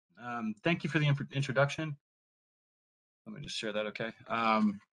Thank you for the introduction. Let me just share that, okay?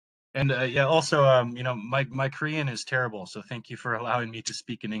 Yeah, also, my Korean is terrible, so thank you for allowing me to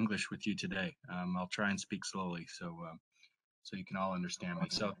speak in English with you today. I'll try and speak slowly so you can all understand me.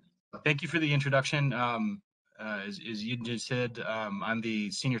 So thank you for the introduction. As you just said, I'm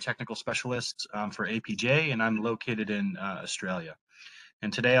the Senior Technical Specialist for APJ, and I'm located in Australia.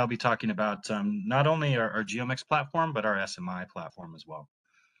 And today I'll be talking about not only our GeoMix platform, but our SMI platform as well.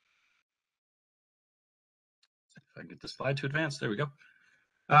 If I can get the slide to advance, there we go.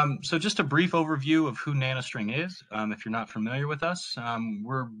 So just a brief overview of who NanoString is, if you're not familiar with us.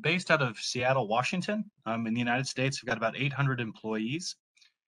 We're based out of Seattle, Washington. In the United States, we've got about 800 employees.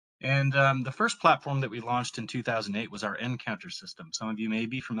 And the first platform that we launched in 2008 was our Encounter system. Some of you may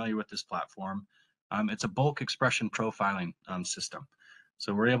be familiar with this platform. It's a bulk expression profiling system.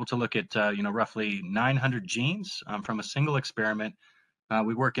 So we're able to look at roughly 900 genes from a single experiment.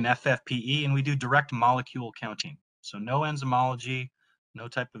 We work in FFPE, and we do direct molecule counting. So no enzymology, no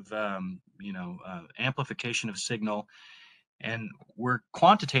type of amplification of signal, and we're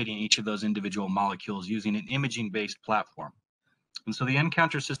quantitating each of those individual molecules using an imaging-based platform. And so the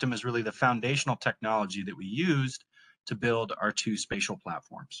Encounter system is really the foundational technology that we used to build our two spatial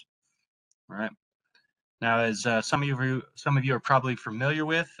platforms. All right. Now, as some of you are probably familiar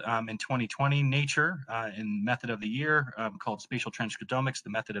with, in 2020, Nature in Method of the Year called Spatial Transcriptomics the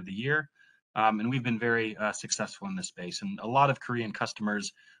Method of the Year, and we've been very successful in this space. And a lot of Korean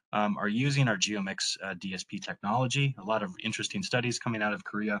customers are using our GeoMix DSP technology. A lot of interesting studies coming out of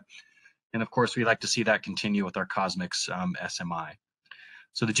Korea, and of course, we like to see that continue with our CosMx SMI.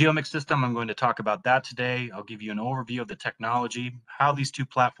 So the GeoMix system, I'm going to talk about that today. I'll give you an overview of the technology, how these two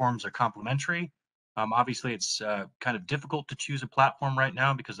platforms are complementary. Obviously, it's kind of difficult to choose a platform right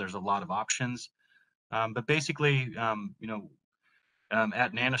now because there's a lot of options. But basically,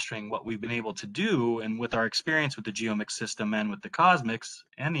 at NanoString, what we've been able to do, and with our experience with the GeoMix system and with the CosMx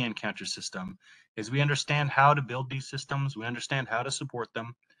and the Encounter system, is we understand how to build these systems, we understand how to support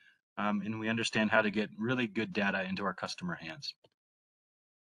them, and we understand how to get really good data into our customer hands.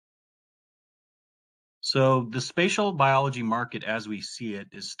 So the spatial biology market as we see it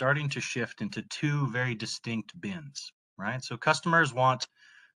is starting to shift into two very distinct bins, right? So customers want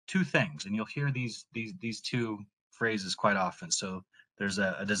two things, and you'll hear these two phrases quite often. So there's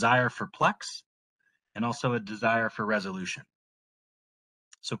a desire for plex and also a desire for resolution.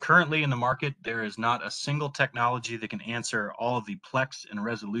 So currently in the market, there is not a single technology that can answer all of the plex and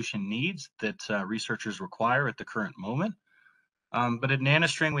resolution needs that researchers require at the current moment. But at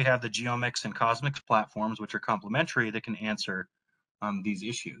NanoString, we have the GeoMix and CosMx platforms, which are complementary, that can answer these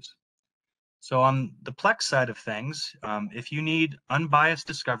issues. So on the plex side of things, if you need unbiased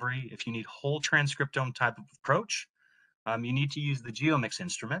discovery, if you need whole transcriptome type of approach, you need to use the GeoMix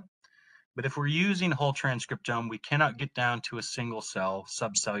instrument. But if we're using whole transcriptome, we cannot get down to a single cell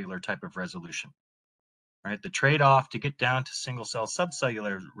subcellular type of resolution. Right? The trade-off to get down to single cell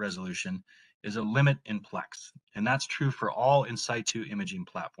subcellular resolution is a limit in plex. And that's true for all in situ imaging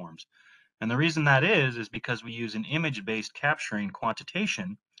platforms. And the reason that is because we use an image-based capturing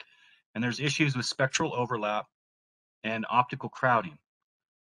quantitation, and there's issues with spectral overlap and optical crowding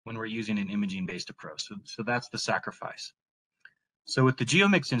when we're using an imaging-based approach. So that's the sacrifice. So with the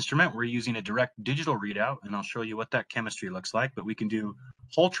GeoMix instrument, we're using a direct digital readout, and I'll show you what that chemistry looks like, but we can do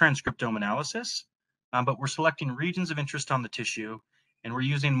whole transcriptome analysis, but we're selecting regions of interest on the tissue, and we're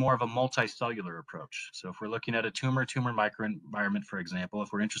using more of a multicellular approach. So if we're looking at a tumor microenvironment, for example, if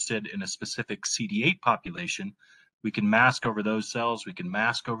we're interested in a specific CD8 population, we can mask over those cells, we can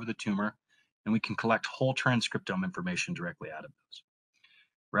mask over the tumor, and we can collect whole transcriptome information directly out of those.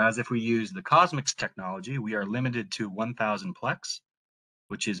 Whereas if we use the CosMx technology, we are limited to 1000 plex,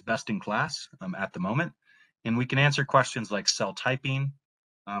 which is best in class at the moment. And we can answer questions like cell typing.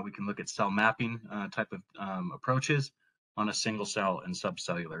 We can look at cell mapping type of approaches on a single cell and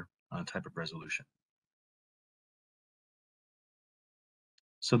subcellular type of resolution.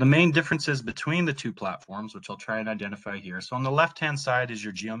 So the main differences between the two platforms, which I'll try and identify here. So on the left-hand side is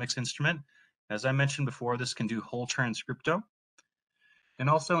your GeoMix instrument. As I mentioned before, this can do whole transcriptome. And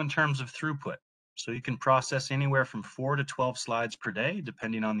also in terms of throughput. So you can process anywhere from 4 to 12 slides per day,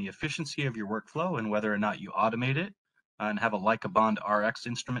 depending on the efficiency of your workflow and whether or not you automate it and have a LicaBond RX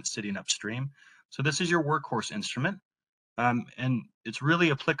instrument sitting upstream. So this is your workhorse instrument, and it's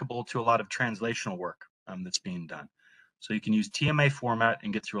really applicable to a lot of translational work that's being done. So you can use TMA format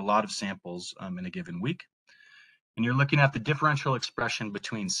and get through a lot of samples in a given week. And you're looking at the differential expression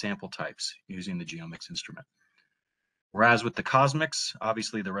between sample types using the GeoMix instrument. Whereas with the CosMx,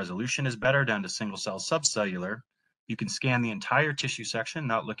 obviously the resolution is better down to single cell subcellular You can scan the entire tissue section,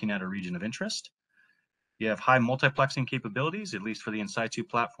 not looking at a region of interest. You have high multiplexing capabilities, at least for the in situ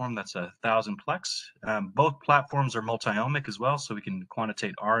platform, that's 1,000 plex. Both platforms are multi-omic as well, so we can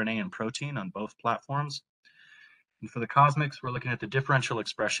quantitate RNA and protein on both platforms. And for the cosmics, we're looking at the differential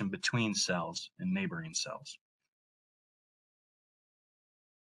expression between cells and neighboring cells.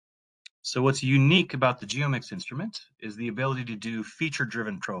 So what's unique about the GeoMx instrument is the ability to do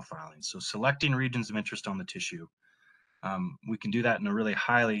feature-driven profiling. So selecting regions of interest on the tissue. We can do that in a really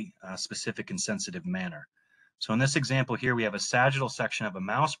highly specific and sensitive manner. So in this example here, we have a sagittal section of a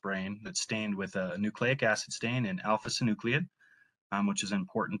mouse brain that's stained with a nucleic acid stain and alpha-synuclein, which is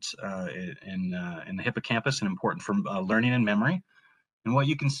important in the hippocampus and important for learning and memory. And what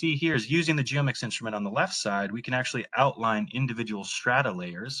you can see here is using the GeoMx instrument on the left side, we can actually outline individual strata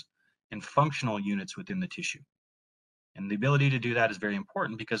layers and functional units within the tissue. And the ability to do that is very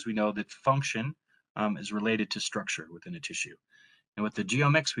important because we know that function is related to structure within a tissue. And with the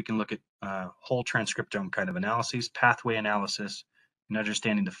GeoMx, we can look at whole transcriptome kind of analyses, pathway analysis, and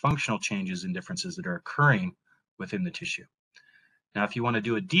understanding the functional changes and differences that are occurring within the tissue. Now, if you want to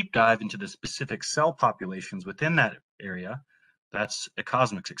do a deep dive into the specific cell populations within that area, that's a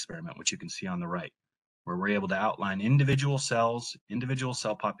cosmics experiment, which you can see on the right, where we're able to outline individual cells, individual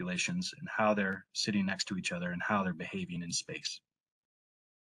cell populations, and how they're sitting next to each other and how they're behaving in space.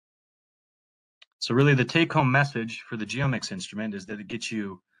 So really the take-home message for the GeoMx instrument is that it gets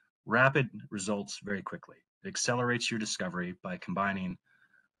you rapid results very quickly. It accelerates your discovery by combining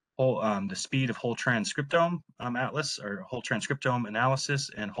the speed of whole transcriptome atlas or whole transcriptome analysis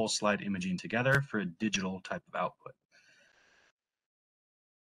and whole slide imaging together for a digital type of output.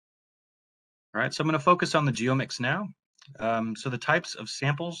 All right, so I'm going to focus on the GeoMx now. So the types of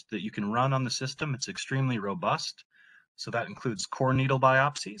samples that you can run on the system, it's extremely robust. So that includes core needle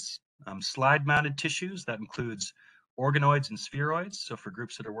biopsies, slide-mounted tissues, that includes organoids and spheroids. So for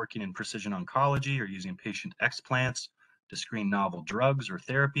groups that are working in precision oncology or using patient explants to screen novel drugs or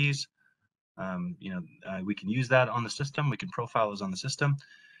therapies, we can use that on the system. We can profile those on the system.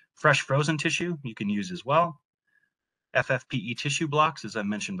 Fresh frozen tissue you can use as well. FFPE tissue blocks, as I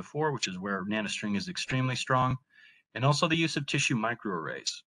mentioned before, which is where NanoString is extremely strong, and also the use of tissue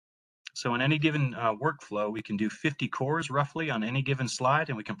microarrays. So in any given workflow, we can do 50 cores roughly on any given slide,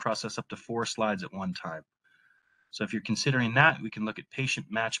 and we can process up to 4 slides at one time. So if you're considering that, we can look at patient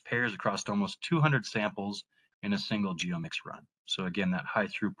match pairs across almost 200 samples in a single GeoMx run. So again, that high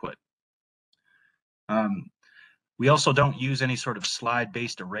throughput. We also don't use any sort of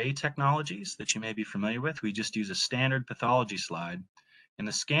slide-based array technologies that you may be familiar with. We just use a standard pathology slide. And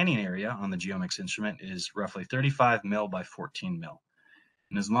the scanning area on the GeoMx instrument is roughly 35 mil by 14 mil.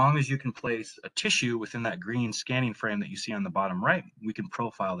 And as long as you can place a tissue within that green scanning frame that you see on the bottom right, we can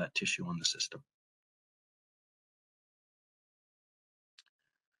profile that tissue on the system.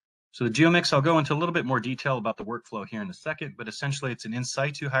 So the GeoMx, I'll go into a little bit more detail about the workflow here in a second, but essentially it's an in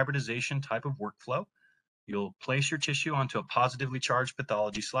situ hybridization type of workflow. You'll place your tissue onto a positively charged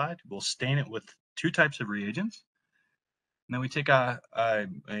pathology slide. We'll stain it with 2 types of reagents. And then we take up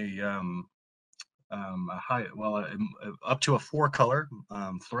to a 4-color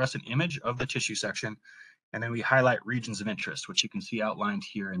fluorescent image of the tissue section, and then we highlight regions of interest, which you can see outlined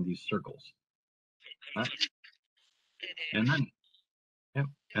here in these circles. Right?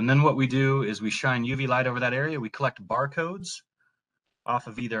 And then what we do is we shine UV light over that area. We collect barcodes off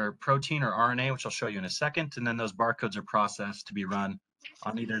of either protein or RNA, which I'll show you in a second, and then those barcodes are processed to be run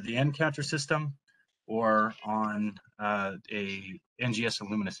on either the nCounter system or on a NGS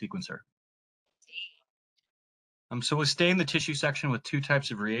Illumina sequencer. So we stain the tissue section with 2 types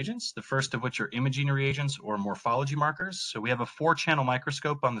of reagents, the first of which are imaging reagents or morphology markers. So we have a 4-channel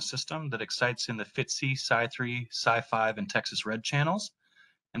microscope on the system that excites in the FITC, Psi3, Psi5, and Texas Red channels,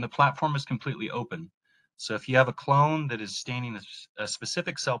 and the platform is completely open. So if you have a clone that is staining a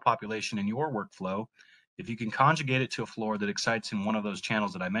specific cell population in your workflow, if you can conjugate it to a fluor that excites in one of those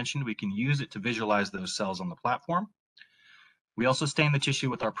channels that I mentioned, we can use it to visualize those cells on the platform. We also stain the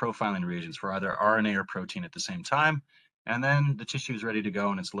tissue with our profiling reagents for either RNA or protein at the same time, and then the tissue is ready to go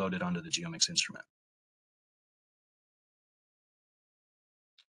and it's loaded onto the GeoMx instrument.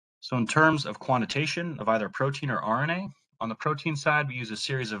 So in terms of quantitation of either protein or RNA, on the protein side, we use a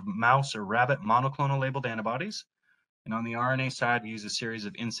series of mouse or rabbit monoclonal labeled antibodies. And on the RNA side, we use a series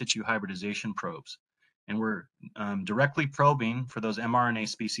of in situ hybridization probes. And we're directly probing for those mRNA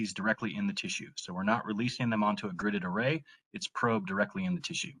species directly in the tissue. So we're not releasing them onto a gridded array, it's probed directly in the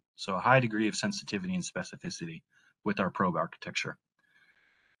tissue. So a high degree of sensitivity and specificity with our probe architecture.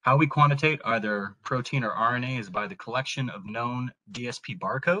 How we quantitate either protein or RNA is by the collection of known DSP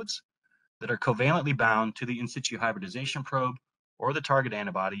barcodes. that are covalently bound to the in situ hybridization probe or the target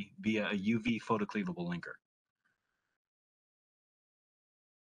antibody via a UV photocleavable linker.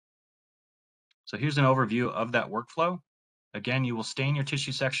 So here's an overview of that workflow. Again, you will stain your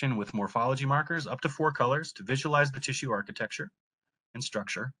tissue section with morphology markers up to 4 colors to visualize the tissue architecture and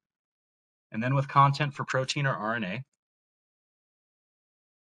structure, and then with content for protein or RNA.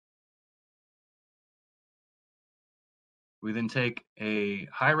 We then take a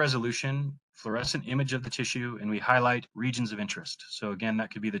high resolution fluorescent image of the tissue and we highlight regions of interest. So again,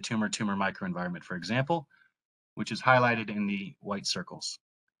 that could be the tumor microenvironment, for example, which is highlighted in the white circles.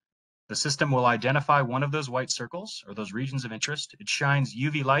 The system will identify one of those white circles or those regions of interest. It shines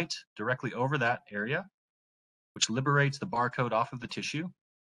UV light directly over that area, which liberates the barcode off of the tissue.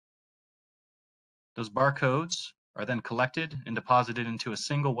 Those barcodes are then collected and deposited into a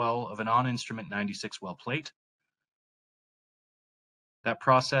single well of an on-instrument 96 well plate. That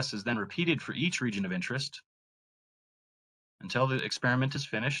process is then repeated for each region of interest until the experiment is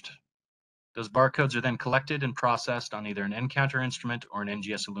finished. Those barcodes are then collected and processed on either an nCounter instrument or an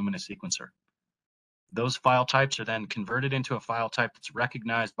NGS Illumina sequencer. Those file types are then converted into a file type that's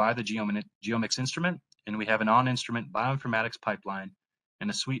recognized by the GeoMx instrument, and we have an on-instrument bioinformatics pipeline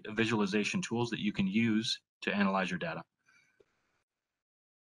and a suite of visualization tools that you can use to analyze your data.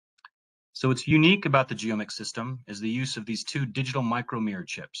 So what's unique about the GeoMx system is the use of these 2 digital micromirror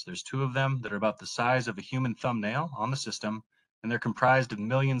chips. There's 2 of them that are about the size of a human thumbnail on the system, and they're comprised of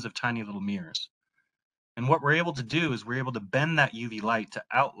millions of tiny little mirrors. And what we're able to do is we're able to bend that UV light to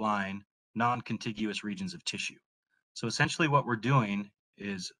outline non-contiguous regions of tissue. So essentially what we're doing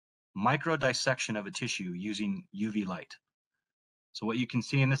is micro dissection of a tissue using UV light. So what you can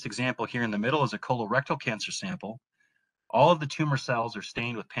see in this example here in the middle is a colorectal cancer sample. All of the tumor cells are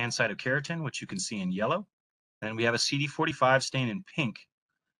stained with pancytokeratin, which you can see in yellow. And we have a CD45 stain in pink.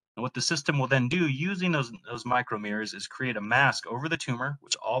 And what the system will then do using those micromirrors is create a mask over the tumor,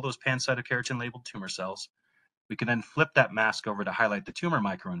 which all those pancytokeratin labeled tumor cells. We can then flip that mask over to highlight the tumor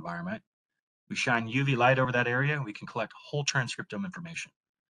microenvironment. We shine UV light over that area. We can collect whole transcriptome information.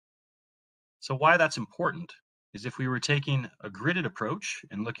 So why that's important is if we were taking a gridded approach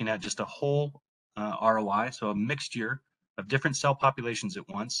and looking at just a whole ROI, so a mixture of different cell populations at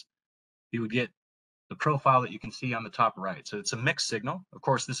once, you would get the profile that you can see on the top right. So it's a mixed signal. Of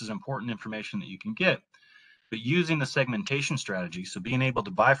course, this is important information that you can get, but using the segmentation strategy, so being able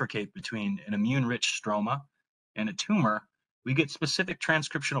to bifurcate between an immune-rich stroma and a tumor, we get specific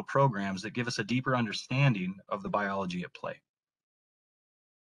transcriptional programs that give us a deeper understanding of the biology at play.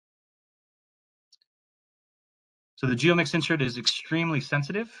 So the GeoMx insert is extremely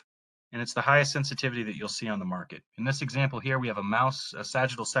sensitive, and it's the highest sensitivity that you'll see on the market. In this example here, we have a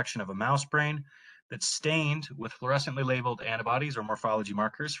sagittal section of a mouse brain that's stained with fluorescently labeled antibodies or morphology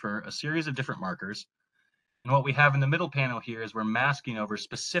markers for a series of different markers. And what we have in the middle panel here is we're masking over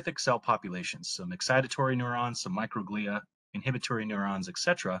specific cell populations, some excitatory neurons, some microglia, inhibitory neurons,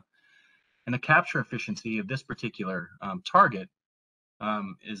 etc. And the capture efficiency of this particular target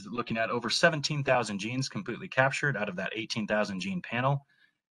is looking at over 17,000 genes completely captured out of that 18,000 gene panel.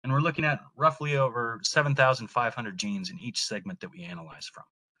 And we're looking at roughly over 7,500 genes in each segment that we analyze from.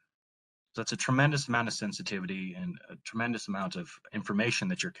 So that's a tremendous amount of sensitivity and a tremendous amount of information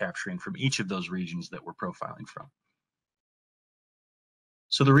that you're capturing from each of those regions that we're profiling from.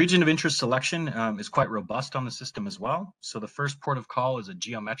 So the region of interest selection is quite robust on the system as well. So the first port of call is a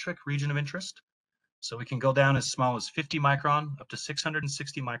geometric region of interest. So we can go down as small as 50 micron up to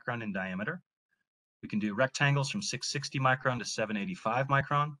 660 micron in diameter. We can do rectangles from 660 micron to 785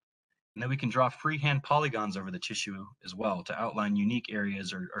 micron. And then we can draw freehand polygons over the tissue as well to outline unique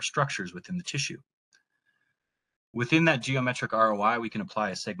areas or structures within the tissue. Within that geometric ROI, we can apply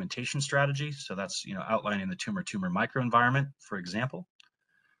a segmentation strategy. So that's outlining the tumor microenvironment, for example.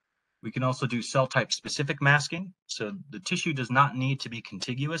 We can also do cell type specific masking. So the tissue does not need to be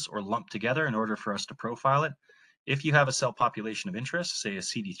contiguous or lumped together in order for us to profile it. If you have a cell population of interest, say a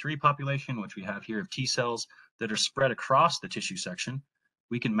CD3 population, which we have here of T cells that are spread across the tissue section,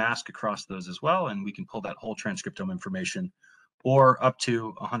 we can mask across those as well, and we can pull that whole transcriptome information or up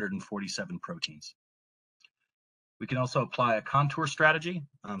to 147 proteins. We can also apply a contour strategy.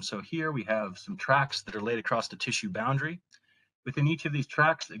 So here we have some tracks that are laid across the tissue boundary. Within each of these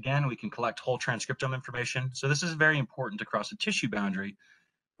tracks, again, we can collect whole transcriptome information. So this is very important across a tissue boundary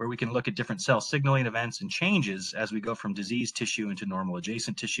where we can look at different cell signaling events and changes as we go from diseased tissue into normal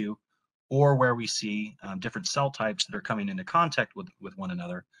adjacent tissue, or where we see different cell types that are coming into contact with one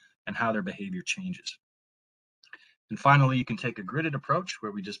another and how their behavior changes. And finally, you can take a gridded approach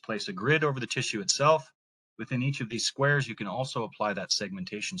where we just place a grid over the tissue itself. Within each of these squares, you can also apply that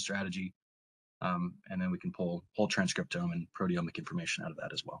segmentation strategy And then we can pull whole transcriptome and proteomic information out of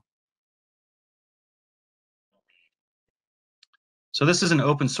that as well. So this is an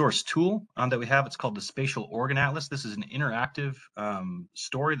open source tool that we have. It's called the Spatial Organ Atlas. This is an interactive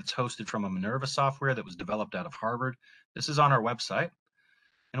story that's hosted from a Minerva software that was developed out of Harvard. This is on our website.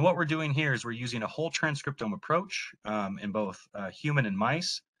 And what we're doing here is we're using a whole transcriptome approach in both human and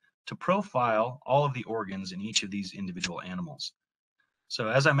mice to profile all of the organs in each of these individual animals. So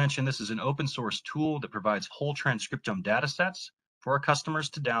as I mentioned, this is an open source tool that provides whole transcriptome data sets for our customers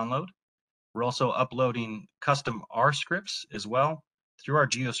to download. We're also uploading custom R scripts as well through our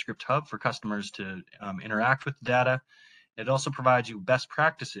GeoScript hub for customers to interact with the data. It also provides you best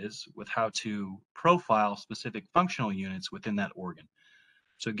practices with how to profile specific functional units within that organ.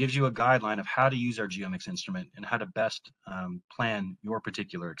 So it gives you a guideline of how to use our geomics instrument and how to best plan your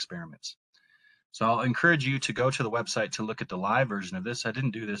particular experiments. So I'll encourage you to go to the website to look at the live version of this. I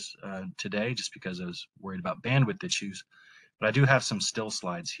didn't do this today just because I was worried about bandwidth issues, but I do have some still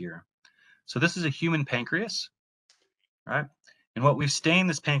slides here. So this is a human pancreas, right? And what we've stained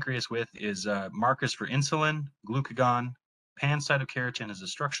this pancreas with is markers for insulin, glucagon, pan-cytokeratin is a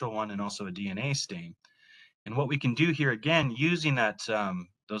structural one, and also a DNA stain. And what we can do here, again, using that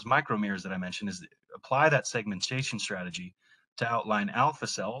those micromirrors that I mentioned, is apply that segmentation strategy to outline alpha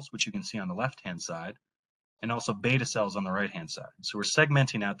cells, which you can see on the left-hand side, and also beta cells on the right-hand side. So we're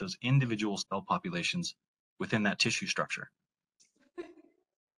segmenting out those individual cell populations within that tissue structure.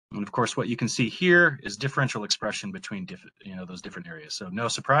 And of course, what you can see here is differential expression between those different areas. So no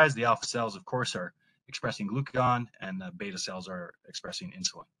surprise, the alpha cells, of course, are expressing glucagon, and the beta cells are expressing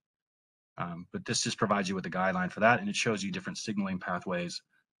insulin. But this just provides you with a guideline for that, and it shows you different signaling pathways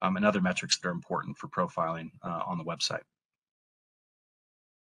and other metrics that are important for profiling on the website.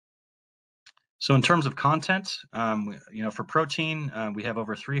 So in terms of content, for protein, we have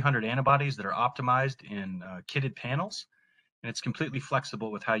over 300 antibodies that are optimized in kitted panels, and it's completely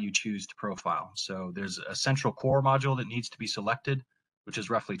flexible with how you choose to profile. So there's a central core module that needs to be selected, which is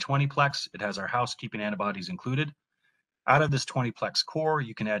roughly 20-plex. It has our housekeeping antibodies included. Out of this 20-plex core,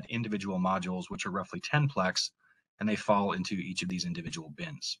 you can add individual modules, which are roughly 10-plex, and they fall into each of these individual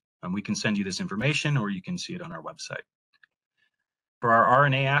bins. And we can send you this information, or you can see it on our website. For our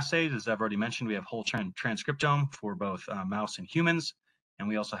RNA assays, as I've already mentioned, we have whole transcriptome for both mouse and humans, and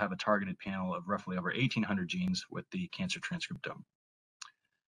we also have a targeted panel of roughly over 1,800 genes with the cancer transcriptome.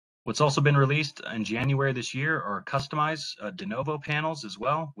 What's also been released in January this year are customized de novo panels as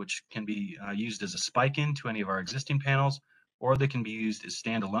well, which can be used as a spike-in to any of our existing panels, or they can be used as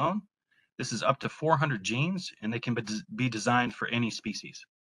standalone. This is up to 400 genes, and they can be designed for any species.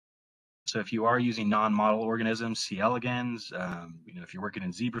 So if you are using non-model organisms, C. elegans, if you're working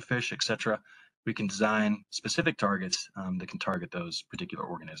in zebrafish, etc., we can design specific targets that can target those particular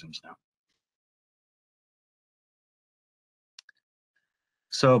organisms now.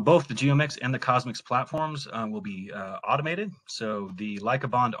 So both the GeoMix and the CosMx platforms will be automated. So the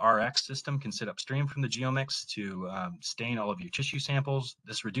LicaBond RX system can sit upstream from the GeoMix to stain all of your tissue samples.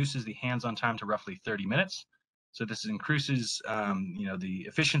 This reduces the hands-on time to roughly 30 minutes. So this increases the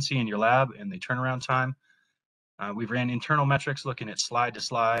efficiency in your lab and the turnaround time. We've ran internal metrics looking at slide to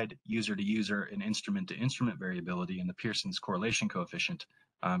slide, user to user, and instrument to instrument variability, and the Pearson's correlation coefficient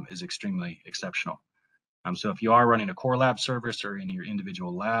is extremely exceptional. So if you are running a core lab service or in your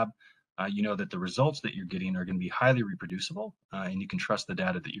individual lab, you know that the results that you're getting are going to be highly reproducible, and you can trust the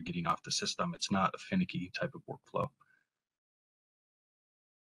data that you're getting off the system. It's not a finicky type of workflow.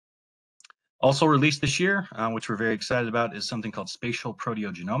 Also released this year, which we're very excited about, is something called Spatial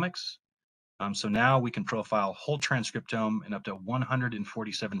Proteogenomics. So now we can profile whole transcriptome and up to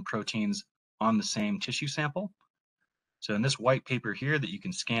 147 proteins on the same tissue sample. So in this white paper here that you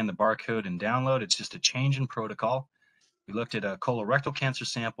can scan the barcode and download, it's just a change in protocol. We looked at a colorectal cancer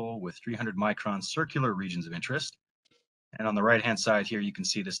sample with 300 micron circular regions of interest. And on the right-hand side here, you can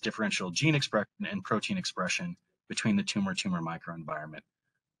see this differential gene expression and protein expression between the tumor-tumor microenvironment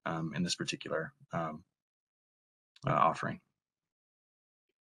in this particular offering.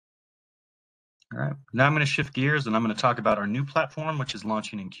 All right, now I'm going to shift gears and I'm going to talk about our new platform, which is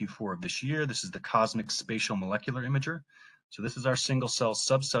launching in Q4 of this year. This is the CosMx Spatial Molecular Imager. So this is our single-cell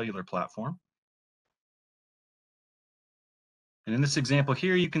subcellular platform. And in this example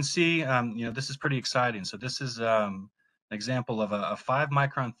here, you can see, this is pretty exciting. So this is an example of a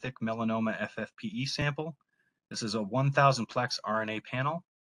 5-micron thick melanoma FFPE sample. This is a 1,000-plex RNA panel,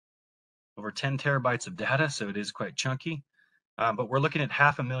 over 10 terabytes of data, so it is quite chunky. But we're looking at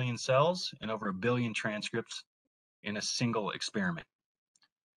 500,000 cells and over 1 billion transcripts in a single experiment.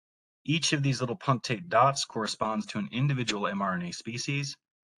 Each of these little punctate dots corresponds to an individual mRNA species.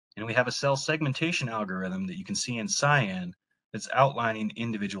 And we have a cell segmentation algorithm that you can see in cyan that's outlining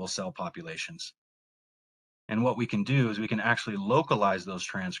individual cell populations. And what we can do is we can actually localize those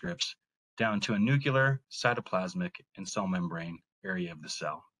transcripts down to a nuclear, cytoplasmic, and cell membrane area of the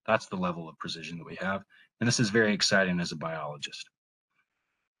cell. That's the level of precision that we have. And this is very exciting as a biologist.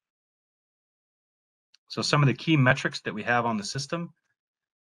 So some of the key metrics that we have on the system.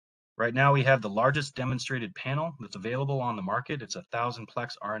 Right now we have the largest demonstrated panel that's available on the market. It's a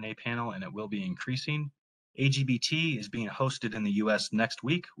 1,000-plex RNA panel, and it will be increasing. AGBT is being hosted in the US next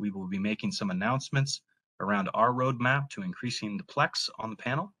week. We will be making some announcements around our roadmap to increasing the plex on the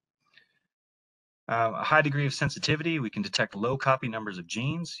panel. A high degree of sensitivity. We can detect low copy numbers of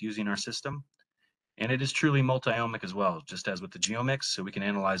genes using our system. And it is truly multi-omic as well, just as with the geomics. So we can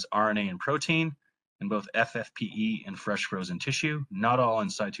analyze RNA and protein in both FFPE and fresh frozen tissue. Not all in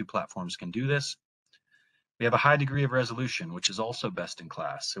situ platforms can do this. We have a high degree of resolution, which is also best in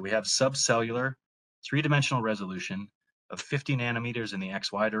class. So we have subcellular, three-dimensional resolution of 50 nanometers in the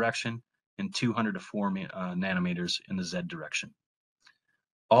XY direction and 200 to 4 nanometers in the Z direction.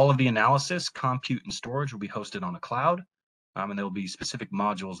 All of the analysis, compute, and storage will be hosted on a cloud, and there will be specific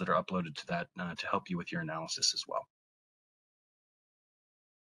modules that are uploaded to that to help you with your analysis as well.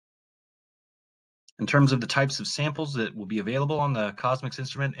 In terms of the types of samples that will be available on the CosMx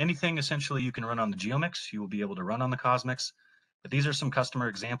instrument, anything essentially you can run on the geomics, you will be able to run on the CosMx. But these are some customer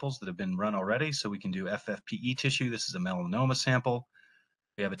examples that have been run already. So we can do FFPE tissue. This is a melanoma sample.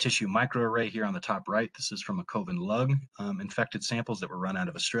 We have a tissue microarray here on the top right. This is from a Coven lung infected samples that were run out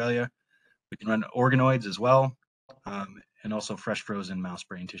of Australia. We can run organoids as well, and also fresh frozen mouse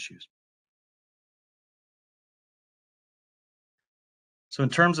brain tissues. So in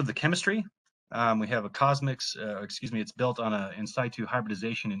terms of the chemistry, we have a CosMx, it's built on a in situ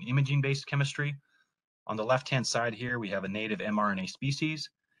hybridization and imaging-based chemistry. On the left-hand side here, we have a native mRNA species,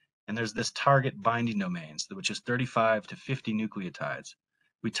 and there's this target binding domains, which is 35 to 50 nucleotides.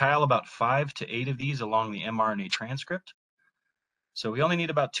 We tile about 5 to 8 of these along the mRNA transcript. So we only need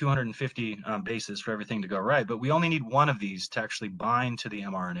about 250 bases for everything to go right, but we only need one of these to actually bind to the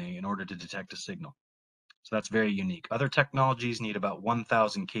mRNA in order to detect a signal. So that's very unique. Other technologies need about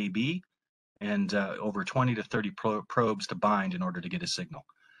 1,000 kb and over 20 to 30 probes to bind in order to get a signal.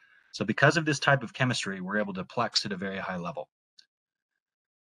 So because of this type of chemistry, we're able to plex at a very high level.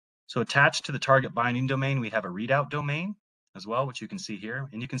 So attached to the target binding domain, we have a readout domain as well, which you can see here.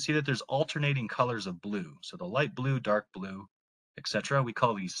 And you can see that there's alternating colors of blue. So the light blue, dark blue, etc. We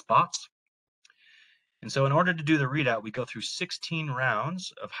call these spots. And so in order to do the readout, we go through 16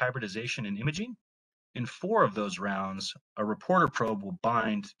 rounds of hybridization and imaging. In 4 of those rounds, a reporter probe will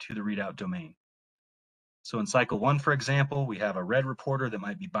bind to the readout domain. So in cycle 1, for example, we have a red reporter that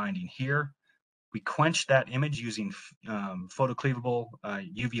might be binding here. We quench that image using photocleavable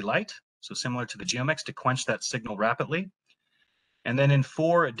UV light, so similar to the geomics, to quench that signal rapidly. And then in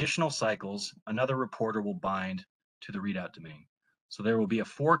 4 additional cycles, another reporter will bind to the readout domain. So there will be a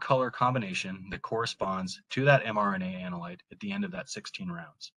 4-color combination that corresponds to that mRNA analyte at the end of that 16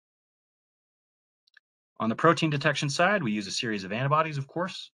 rounds. On the protein detection side, we use a series of antibodies, of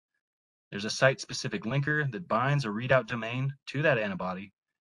course. There's a site-specific linker that binds a readout domain to that antibody.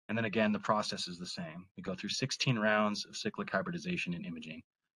 And then again, the process is the same. We go through 16 rounds of cyclic hybridization and imaging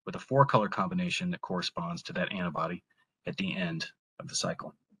with a 4-color combination that corresponds to that antibody at the end of the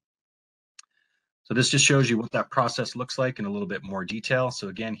cycle. So this just shows you what that process looks like in a little bit more detail. So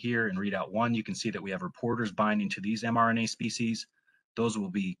again, here in readout 1, you can see that we have reporters binding to these mRNA species. Those will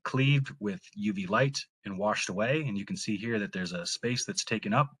be cleaved with UV light and washed away. And you can see here that there's a space that's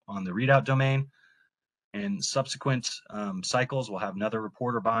taken up on the readout domain. And subsequent cycles will have another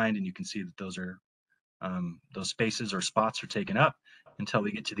reporter bind, and you can see that those spaces or spots are taken up until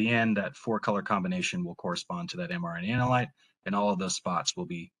we get to the end. That 4-color combination will correspond to that mRNA analyte, and all of those spots will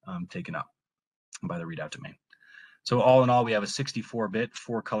be taken up by the readout domain. So all in all, we have a 64-bit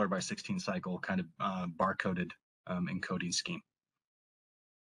 4-color by 16 cycle kind of barcoded encoding scheme.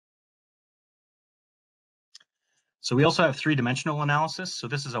 So we also have 3-dimensional analysis. So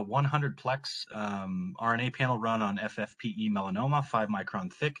this is a 100-plex RNA panel run on FFPE melanoma,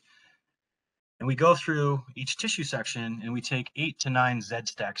 5-micron thick. And we go through each tissue section and we take 8 to 9 Z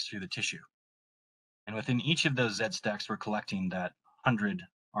stacks through the tissue. And within each of those Z stacks, we're collecting that 100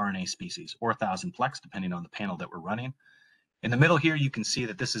 RNA species or 1,000 plex, depending on the panel that we're running. In the middle here, you can see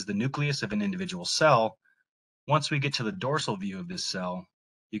that this is the nucleus of an individual cell. Once we get to the dorsal view of this cell,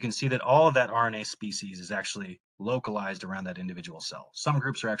 you can see that all of that RNA species is actually localized around that individual cell. Some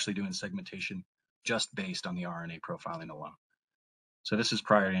groups are actually doing segmentation just based on the RNA profiling alone. So this is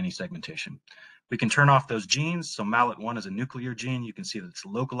prior to any segmentation. We can turn off those genes. So mallet1 is a nuclear gene. You can see that it's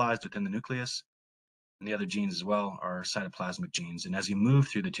localized within the nucleus. And the other genes as well are cytoplasmic genes. And as you move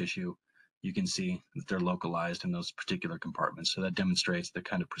through the tissue, you can see that they're localized in those particular compartments. So that demonstrates the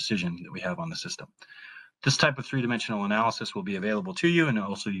kind of precision that we have on the system. This type of three-dimensional analysis will be available to you, and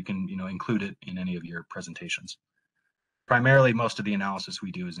also you can include it in any of your presentations. Primarily, most of the analysis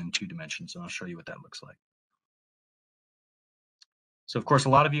we do is in 2 dimensions, and I'll show you what that looks like. So of course, a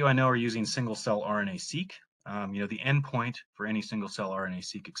lot of you I know are using single-cell RNA-seq. The endpoint for any single-cell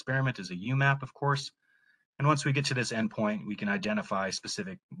RNA-seq experiment is a UMAP, of course. And once we get to this endpoint, we can identify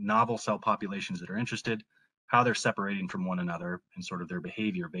specific novel cell populations that are interested, how they're separating from one another, and sort of their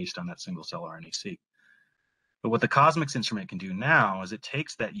behavior based on that single-cell RNA-seq. But what the CosMx instrument can do now is it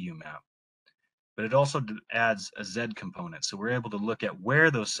takes that UMAP, but it also adds a Z component. So we're able to look at where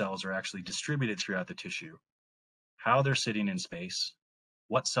those cells are actually distributed throughout the tissue, how they're sitting in space,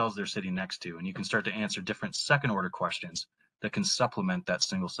 what cells they're sitting next to, and you can start to answer different second-order questions that can supplement that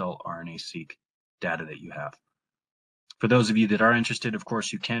single-cell RNA-seq data that you have. For those of you that are interested, of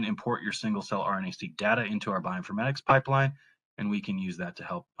course, you can import your single-cell RNA-seq data into our bioinformatics pipeline, and we can use that to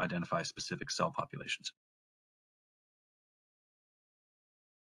help identify specific cell populations.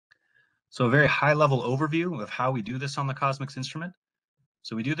 So a very high-level overview of how we do this on the CosMx instrument.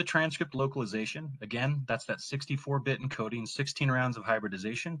 So we do the transcript localization. Again, that's that 64-bit encoding, 16 rounds of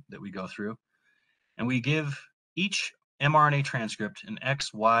hybridization that we go through. And we give each mRNA transcript an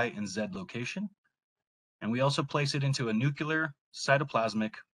X, Y, and Z location. And we also place it into a nuclear,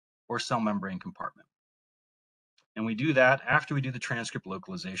 cytoplasmic, or cell membrane compartment. And we do that after we do the transcript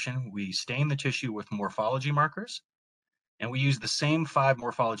localization. We stain the tissue with morphology markers. And we use the same 5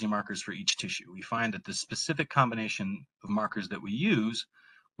 morphology markers for each tissue. We find that the specific combination of markers that we use,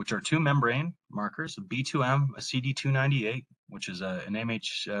 which are 2 membrane markers, a B2M, a CD298, which is an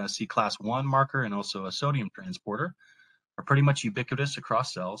MHC class 1 marker, and also a sodium transporter, are pretty much ubiquitous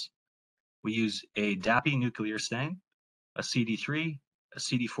across cells. We use a DAPI nuclear stain, a CD3, a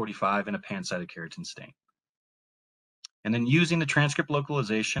CD45, and a pancytokeratin stain. And then using the transcript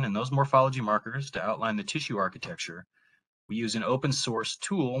localization and those morphology markers to outline the tissue architecture, we use an open source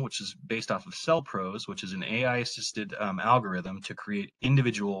tool, which is based off of CellPros, which is an AI-assisted algorithm to create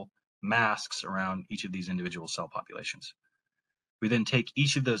individual masks around each of these individual cell populations. We then take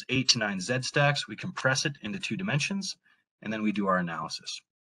each of those 8 to 9 Z stacks, we compress it into 2 dimensions, and then we do our analysis.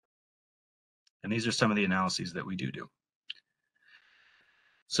 And these are some of the analyses that we do.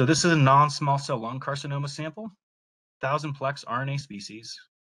 So this is a non-small cell lung carcinoma sample, 1,000-plex RNA species.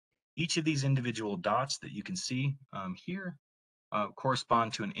 Each of these individual dots that you can see here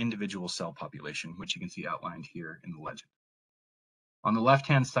correspond to an individual cell population, which you can see outlined here in the legend. On the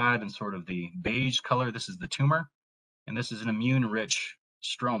left-hand side, in sort of the beige color, this is the tumor, and this is an immune-rich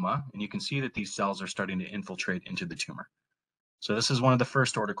stroma, and you can see that these cells are starting to infiltrate into the tumor. So this is one of the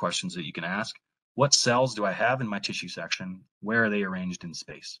first-order questions that you can ask. What cells do I have in my tissue section? Where are they arranged in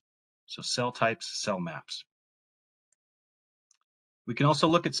space? So cell types, cell maps. We can also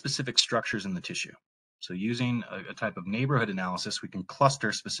look at specific structures in the tissue. So using a type of neighborhood analysis, we can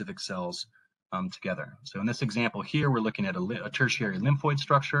cluster specific cells together. So in this example here, we're looking at a tertiary lymphoid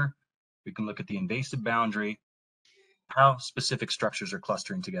structure. We can look at the invasive boundary, how specific structures are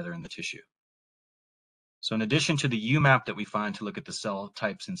clustering together in the tissue. So in addition to the UMAP that we find to look at the cell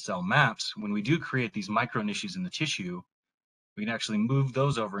types and cell maps, when we do create these micro niches in the tissue, we can actually move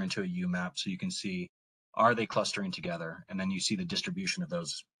those over into a UMAP so you can see, are they clustering together? And then you see the distribution of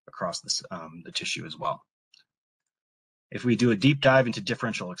those across the tissue as well. If we do a deep dive into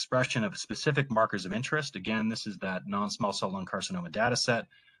differential expression of specific markers of interest, again, this is that non-small cell lung carcinoma data set.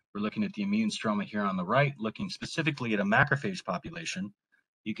 We're looking at the immune stroma here on the right, looking specifically at a macrophage population.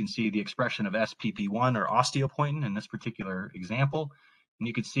 You can see the expression of SPP1 or osteopoietin in this particular example. And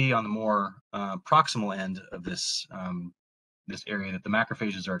you can see on the more proximal end of this area that the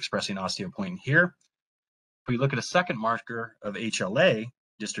macrophages are expressing osteopoietin here. If we look at a second marker of HLA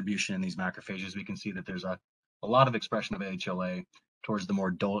distribution in these macrophages, we can see that there's a lot of expression of HLA towards the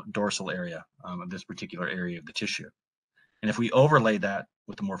more dorsal area of this particular area of the tissue. And if we overlay that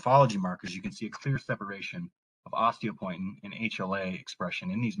with the morphology markers, you can see a clear separation of osteopoietin and HLA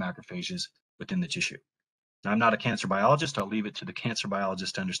expression in these macrophages within the tissue. Now, I'm not a cancer biologist. I'll leave it to the cancer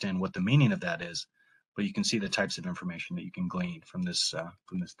biologist to understand what the meaning of that is, but you can see the types of information that you can glean from this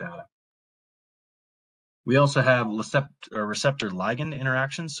data. We also have receptor ligand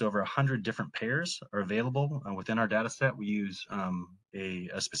interactions. So over 100 different pairs are available within our data set. We use a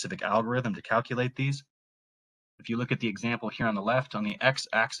specific algorithm to calculate these. If you look at the example here on the left, on the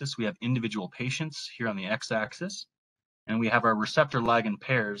x-axis, we have individual patients here on the x-axis, and we have our receptor ligand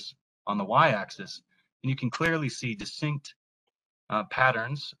pairs on the y-axis, and you can clearly see distinct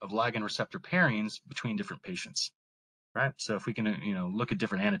patterns of ligand receptor pairings between different patients. Right. So if we can, look at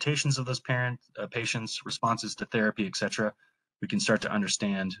different annotations of those patients, responses to therapy, etc., we can start to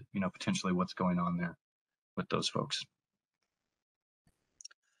understand, potentially what's going on there with those folks.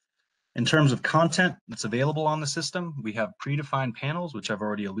 In terms of content that's available on the system, we have predefined panels, which I've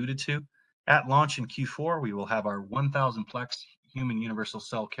already alluded to. At launch in Q4, we will have our 1,000-plex human universal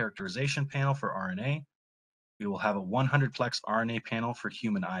cell characterization panel for RNA. We will have a 100-plex RNA panel for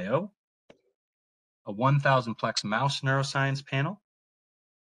human IO, a 1,000-plex mouse neuroscience panel,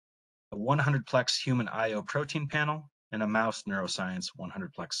 a 100-plex human IO protein panel, and a mouse neuroscience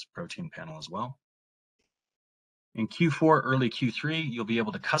 100-plex protein panel as well. In Q4, early Q3, you'll be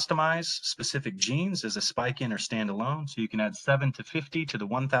able to customize specific genes as a spike-in or standalone. So you can add 7 to 50 to the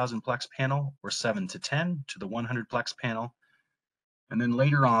 1,000-plex panel or 7 to 10 to the 100-plex panel. And then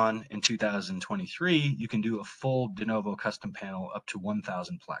later on in 2023, you can do a full de novo custom panel up to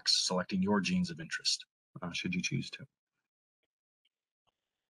 1,000-plex, selecting your genes of interest, should you choose to.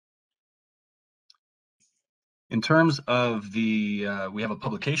 In terms of we have a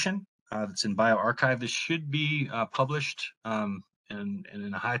publication that's in bioRxiv. This should be published in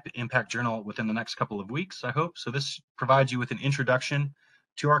a high impact journal within the next couple of weeks, I hope. So this provides you with an introduction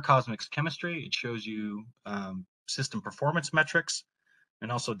to our CosMx chemistry. It shows you system performance metrics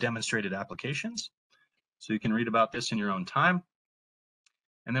and also demonstrated applications. So you can read about this in your own time.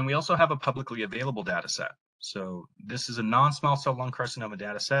 And then we also have a publicly available data set. So this is a non-small cell lung carcinoma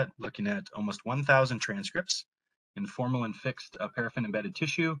data set looking at almost 1,000 transcripts in formalin fixed paraffin embedded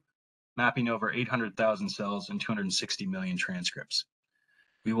tissue, mapping over 800,000 cells and 260 million transcripts.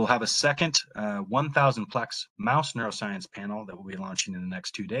 We will have a second 1,000-plex mouse neuroscience panel that we'll be launching in the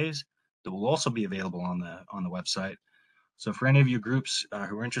next 2 days that will also be available on the website. So for any of you groups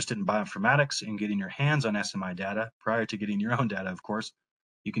who are interested in bioinformatics and getting your hands on SMI data, prior to getting your own data, of course,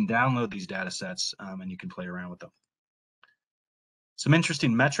 you can download these data sets and you can play around with them. Some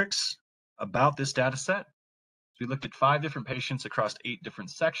interesting metrics about this data set. We looked at 5 different patients across 8 different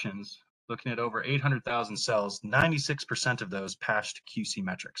sections, looking at over 800,000 cells. 96% of those passed QC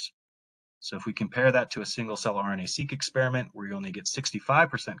metrics. So if we compare that to a single-cell RNA-seq experiment where you only get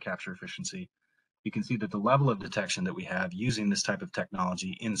 65% capture efficiency, you can see that the level of detection that we have using this type of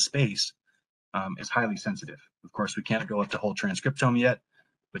technology in space is highly sensitive. Of course, we can't go up to whole transcriptome yet,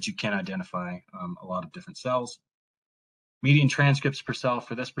 but you can identify a lot of different cells. Median transcripts per cell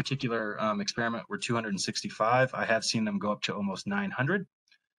for this particular experiment were 265. I have seen them go up to almost 900.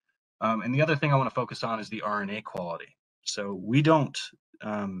 And the other thing I want to focus on is the RNA quality. So we don't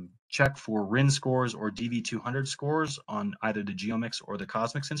check for RIN scores or DV200 scores on either the GeoMx or the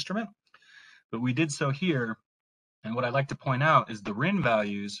CosMx instrument, but we did so here. And what I'd like to point out is the RIN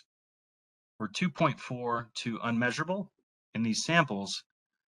values were 2.4 to unmeasurable in these samples,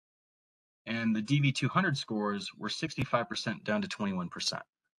 and the DV200 scores were 65% down to 21%.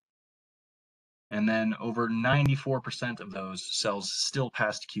 And then over 94% of those cells still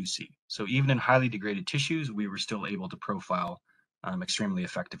passed QC. So even in highly degraded tissues, we were still able to profile extremely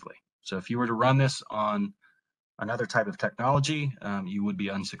effectively. So if you were to run this on another type of technology, you would be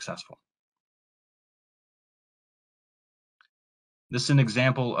unsuccessful. This is an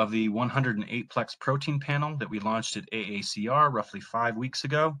example of the 108-plex protein panel that we launched at AACR roughly 5 weeks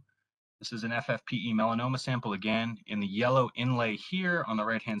ago. This is an FFPE melanoma sample again. In the yellow inlay here on the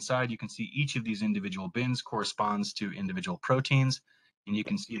right-hand side, you can see each of these individual bins corresponds to individual proteins, and you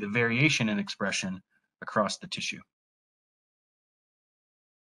can see the variation in expression across the tissue.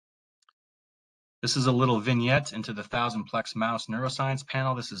 This is a little vignette into the 1,000-plex mouse neuroscience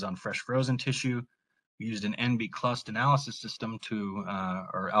panel. This is on fresh frozen tissue. We used an NB-clust analysis system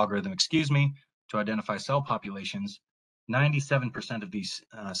or algorithm, to identify cell populations. 97% of these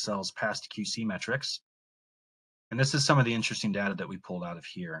cells passed QC metrics. And this is some of the interesting data that we pulled out of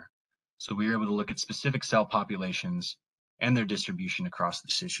here. So we were able to look at specific cell populations and their distribution across the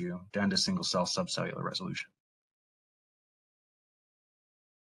tissue down to single cell subcellular resolution.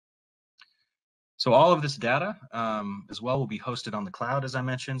 So all of this data as well will be hosted on the cloud, as I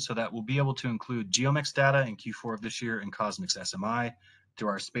mentioned, so that we'll be able to include GeoMx data in Q4 of this year and CosMx SMI through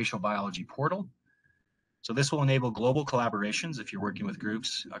our spatial biology portal. So this will enable global collaborations if you're working with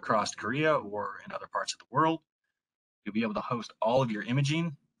groups across Korea or in other parts of the world. You'll be able to host all of your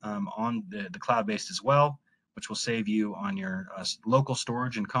imaging on the cloud-based as well, which will save you on your local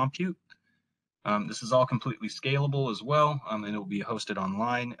storage and compute. This is all completely scalable as well, and it will be hosted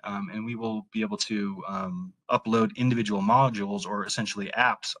online, and we will be able to upload individual modules or essentially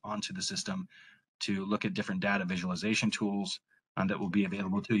apps onto the system to look at different data visualization tools that will be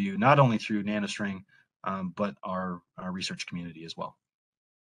available to you, not only through NanoString, but our research community as well.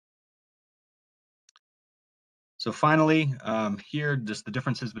 So finally, here, just the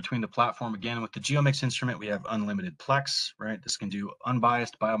differences between the platform. Again, with the GeoMix instrument, we have unlimited plex, right? This can do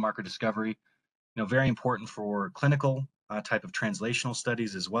unbiased biomarker discovery, very important for clinical type of translational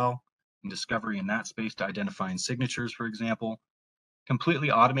studies as well, and discovery in that space to identifying signatures, for example.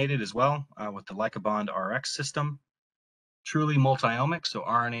 Completely automated as well with the LicaBond RX system. Truly multi-omic, so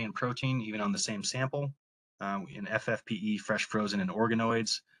RNA and protein, even on the same sample. In FFPE, fresh, frozen, and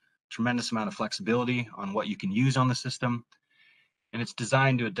organoids. Tremendous amount of flexibility on what you can use on the system. And it's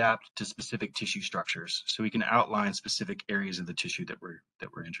designed to adapt to specific tissue structures. So we can outline specific areas of the tissue that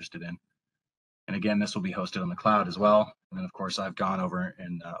we're interested in. And again, this will be hosted on the cloud as well. And then of course, I've gone over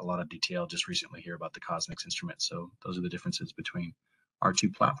in a lot of detail just recently here about the CosMx instrument. So those are the differences between our two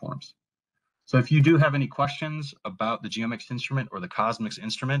platforms. So if you do have any questions about the GeoMix instrument or the CosMx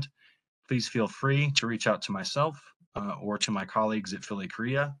instrument, please feel free to reach out to myself or to my colleagues at Philly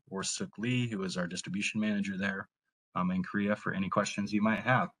Korea or Suk Lee, who is our distribution manager there in Korea, for any questions you might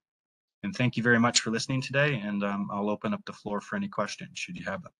have. And thank you very much for listening today, and I'll open up the floor for any questions, should you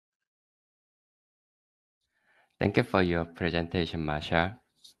have them. Thank you for your presentation, Marshall.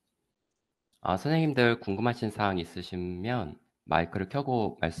 선생님들 궁금하신 사항 있으시면 마이크를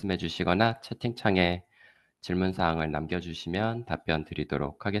켜고 말씀해 주시거나 채팅창에 질문 사항을 남겨주시면 답변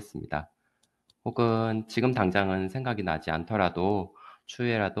드리도록 하겠습니다. 혹은 지금 당장은 생각이 나지 않더라도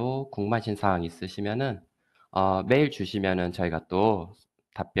추후에라도 궁금하신 사항 있으시면은 메일 주시면은 저희가 또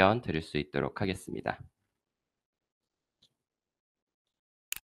답변 드릴 수 있도록 하겠습니다.